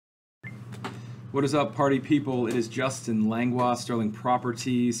What is up, party people? It is Justin Langlois, Sterling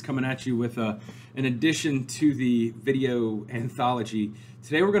Properties, coming at you with an addition to the video anthology.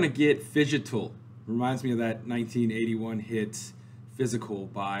 Today we're going to get Phygital. Reminds me of that 1981 hit Physical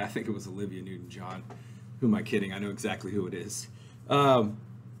by, I think it was Olivia Newton-John. Who am I kidding? I know exactly who it is. One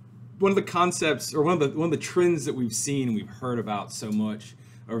of the concepts, or one of the trends that we've seen and we've heard about so much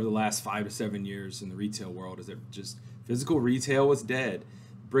over the last 5 to 7 years in the retail world is that just physical retail was dead.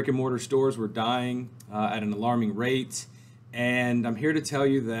 Brick and mortar stores were dying at an alarming rate, and I'm here to tell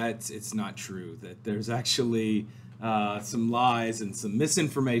you that it's not true, that there's actually some lies and some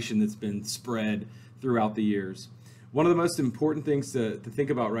misinformation that's been spread throughout the years. One of the most important things to think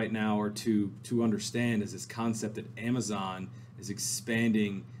about right now, or to understand, is this concept that Amazon is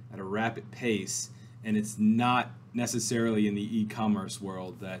expanding at a rapid pace, and it's not necessarily in the e-commerce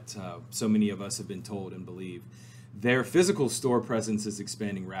world that so many of us have been told and believe. Their physical store presence is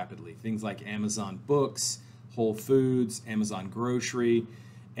expanding rapidly. Things like Amazon Books, Whole Foods, Amazon Grocery,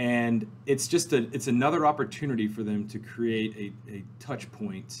 and it's another opportunity for them to create a touch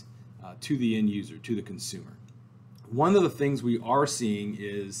point to the end user, to the consumer. One of the things we are seeing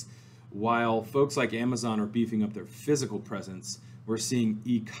is, while folks like Amazon are beefing up their physical presence, we're seeing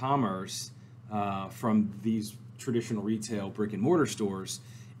e-commerce from these traditional retail brick and mortar stores.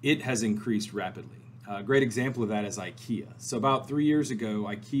 It has increased rapidly. A great example of that is IKEA. So about 3 years ago,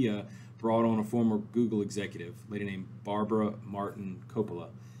 IKEA brought on a former Google executive, a lady named Barbara Martin Coppola.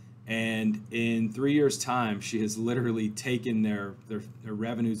 And in 3 years' time, she has literally taken their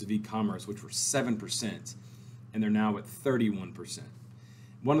revenues of e-commerce, which were 7%, and they're now at 31%.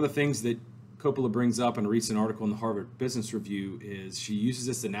 One of the things that Coppola brings up in a recent article in the Harvard Business Review is she uses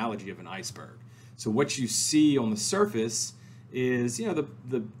this analogy of an iceberg. So what you see on the surface is,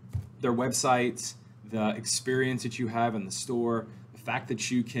 their websites, the experience that you have in the store, the fact that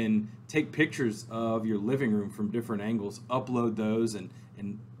you can take pictures of your living room from different angles, upload those, and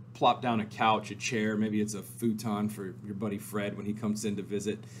plop down a couch, a chair, maybe it's a futon for your buddy Fred when he comes in to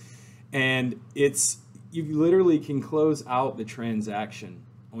visit. And you literally can close out the transaction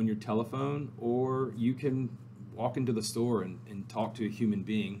on your telephone, or you can walk into the store and talk to a human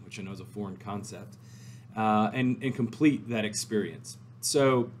being, which I know is a foreign concept, and complete that experience.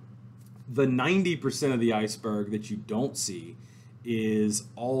 So the 90% of the iceberg that you don't see is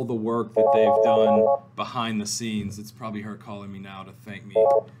all the work that they've done behind the scenes. It's probably her calling me now to thank me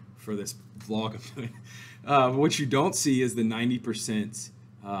for this vlog I'm doing. What you don't see is the 90%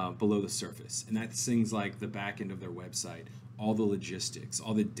 below the surface, and that's things like the back end of their website, all the logistics,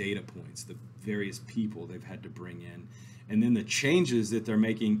 all the data points, the various people they've had to bring in, and then the changes that they're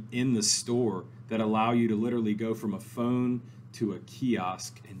making in the store that allow you to literally go from a phone to a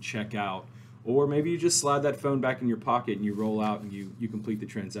kiosk and check out, or maybe you just slide that phone back in your pocket and you roll out and you complete the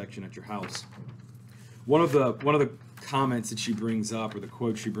transaction at your house. One of the comments that she brings up, or the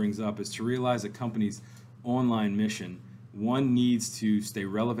quote she brings up, is to realize a company's online mission, one needs to stay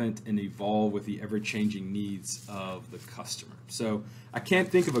relevant and evolve with the ever-changing needs of the customer. So I can't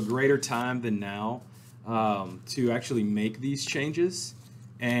think of a greater time than now to actually make these changes,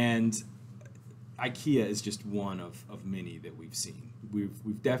 and IKEA is just one of many that we've seen.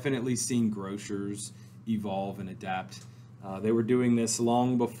 We've definitely seen grocers evolve and adapt. They were doing this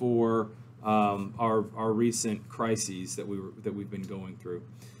long before our recent crises that we've been going through.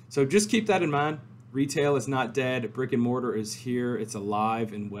 So just keep that in mind. Retail is not dead. Brick and mortar is here. It's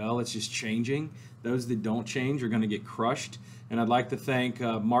alive and well. It's just changing. Those that don't change are going to get crushed. And I'd like to thank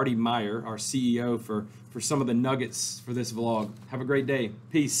Marty Meyer, our CEO, for some of the nuggets for this vlog. Have a great day.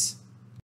 Peace.